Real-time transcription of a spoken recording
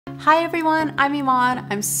Hi everyone, I'm Iman.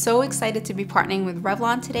 I'm so excited to be partnering with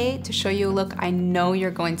Revlon today to show you a look I know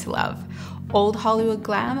you're going to love. Old Hollywood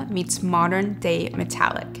glam meets modern day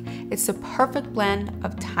metallic. It's the perfect blend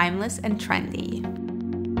of timeless and trendy.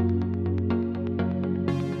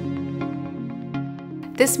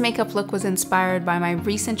 This makeup look was inspired by my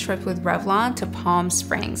recent trip with Revlon to Palm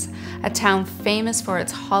Springs, a town famous for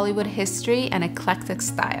its Hollywood history and eclectic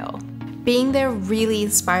style. Being there really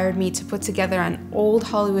inspired me to put together an old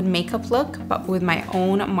Hollywood makeup look, but with my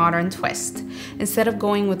own modern twist. Instead of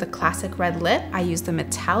going with the classic red lip, I used the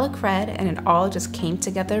metallic red and it all just came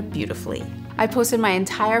together beautifully. I posted my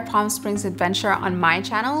entire Palm Springs adventure on my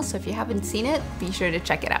channel, so if you haven't seen it, be sure to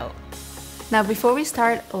check it out. Now before we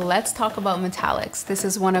start, let's talk about metallics. This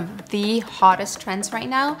is one of the hottest trends right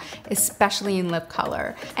now, especially in lip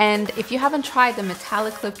color. And if you haven't tried the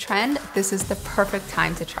metallic lip trend, this is the perfect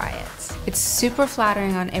time to try it. It's super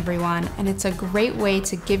flattering on everyone and it's a great way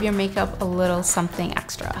to give your makeup a little something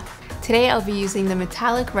extra. Today I'll be using the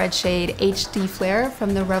metallic red shade HD Flare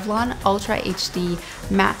from the Revlon Ultra HD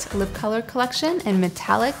Matte Lip Color Collection in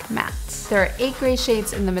Metallic Matte. There are 8 gray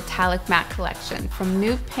shades in the Metallic Matte collection, from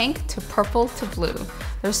nude pink to purple to blue.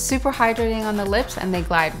 They're super hydrating on the lips and they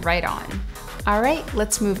glide right on. Alright,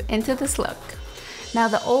 let's move into this look. Now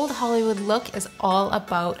the old Hollywood look is all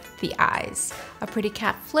about the eyes. A pretty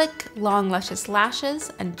cat flick, long luscious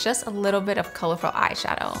lashes, and just a little bit of colorful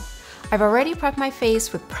eyeshadow. I've already prepped my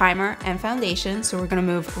face with primer and foundation, so we're gonna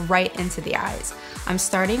move right into the eyes. I'm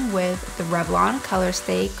starting with the Revlon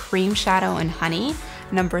ColorStay Cream Shadow in Honey,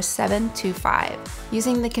 number 725.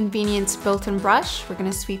 Using the convenience built-in brush, we're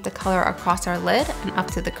gonna sweep the color across our lid and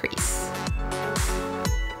up to the crease.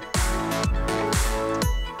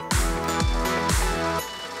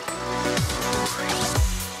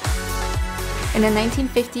 In the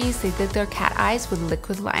 1950s, they did their cat eyes with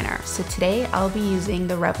liquid liner. So today I'll be using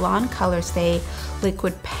the Revlon ColorStay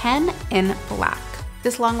Liquid Pen in black.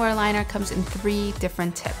 This longwear liner comes in 3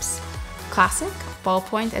 different tips: classic,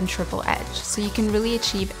 ballpoint, and triple edge. So you can really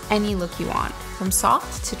achieve any look you want, from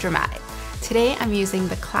soft to dramatic. Today I'm using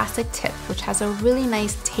the classic tip, which has a really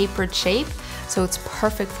nice tapered shape, so it's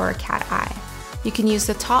perfect for a cat eye. You can use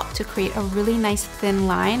the top to create a really nice thin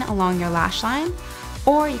line along your lash line,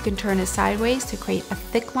 or you can turn it sideways to create a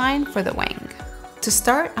thick line for the wing. To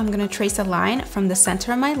start, I'm gonna trace a line from the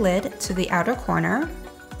center of my lid to the outer corner.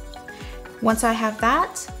 Once I have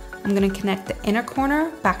that, I'm gonna connect the inner corner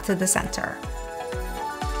back to the center.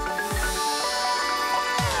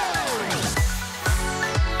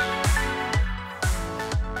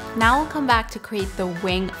 Now I'll come back to create the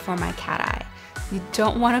wing for my cat eye. You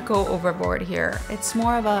don't want to go overboard here. It's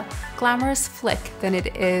more of a glamorous flick than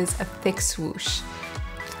it is a thick swoosh.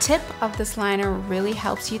 The tip of this liner really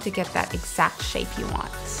helps you to get that exact shape you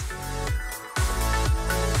want.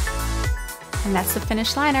 And that's the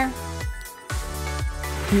finished liner.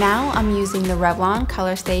 Now I'm using the Revlon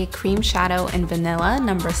ColorStay Cream Shadow in Vanilla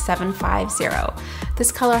number 750.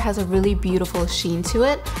 This color has a really beautiful sheen to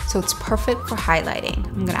it, so it's perfect for highlighting.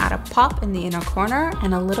 I'm gonna add a pop in the inner corner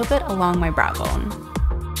and a little bit along my brow bone.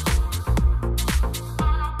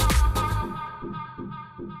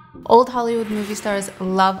 Old Hollywood movie stars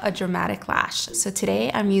love a dramatic lash, so today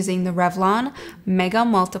I'm using the Revlon Mega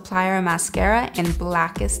Multiplier Mascara in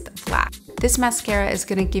Blackest Black. This mascara is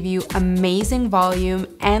gonna give you amazing volume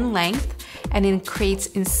and length, and it creates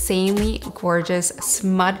insanely gorgeous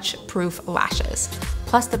smudge-proof lashes.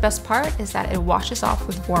 Plus the best part is that it washes off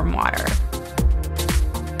with warm water.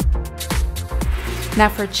 Now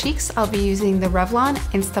for cheeks, I'll be using the Revlon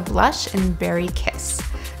Insta-Blush in Berry Kiss.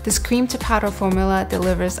 This cream to powder formula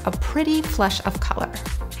delivers a pretty flush of color.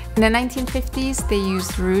 In the 1950s, they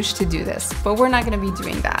used rouge to do this, but we're not gonna be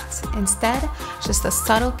doing that. Instead, just a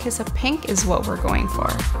subtle kiss of pink is what we're going for.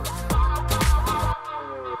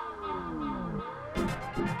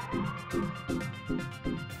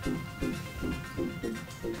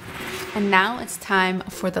 And now it's time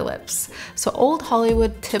for the lips. So old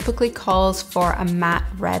Hollywood typically calls for a matte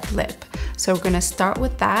red lip. So we're gonna start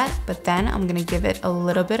with that, but then I'm gonna give it a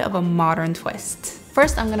little bit of a modern twist.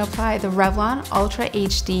 First, I'm gonna apply the Revlon Ultra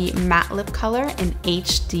HD Matte Lip Color in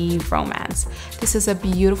HD Romance. This is a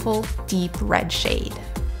beautiful deep red shade.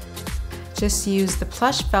 Just use the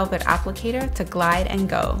plush velvet applicator to glide and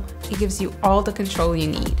go. It gives you all the control you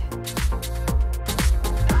need.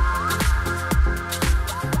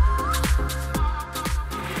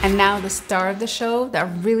 And now the star of the show that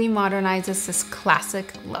really modernizes this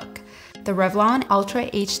classic look. The Revlon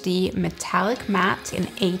Ultra HD Metallic Matte in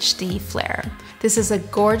HD Flare. This is a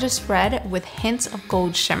gorgeous red with hints of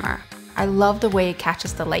gold shimmer. I love the way it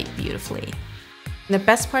catches the light beautifully. The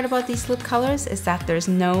best part about these lip colors is that there's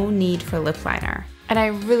no need for lip liner. And I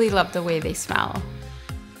really love the way they smell.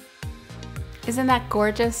 Isn't that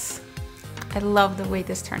gorgeous? I love the way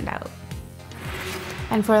this turned out.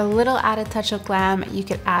 And for a little added touch of glam, you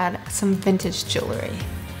could add some vintage jewelry.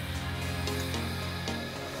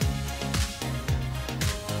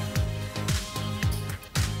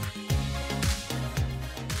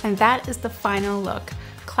 And that is the final look.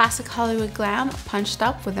 Classic Hollywood glam punched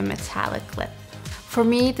up with a metallic lip. For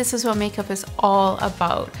me, this is what makeup is all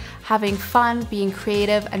about. Having fun, being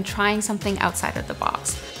creative, and trying something outside of the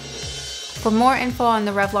box. For more info on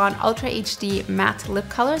the Revlon Ultra HD Matte Lip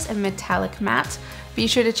Colors and Metallic Matte, be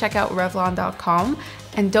sure to check out Revlon.com.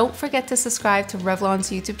 And don't forget to subscribe to Revlon's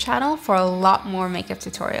YouTube channel for a lot more makeup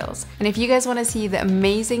tutorials. And if you guys want to see the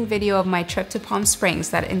amazing video of my trip to Palm Springs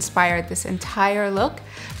that inspired this entire look,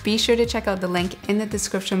 be sure to check out the link in the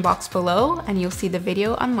description box below and you'll see the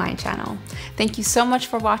video on my channel. Thank you so much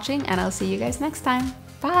for watching and I'll see you guys next time.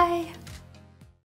 Bye!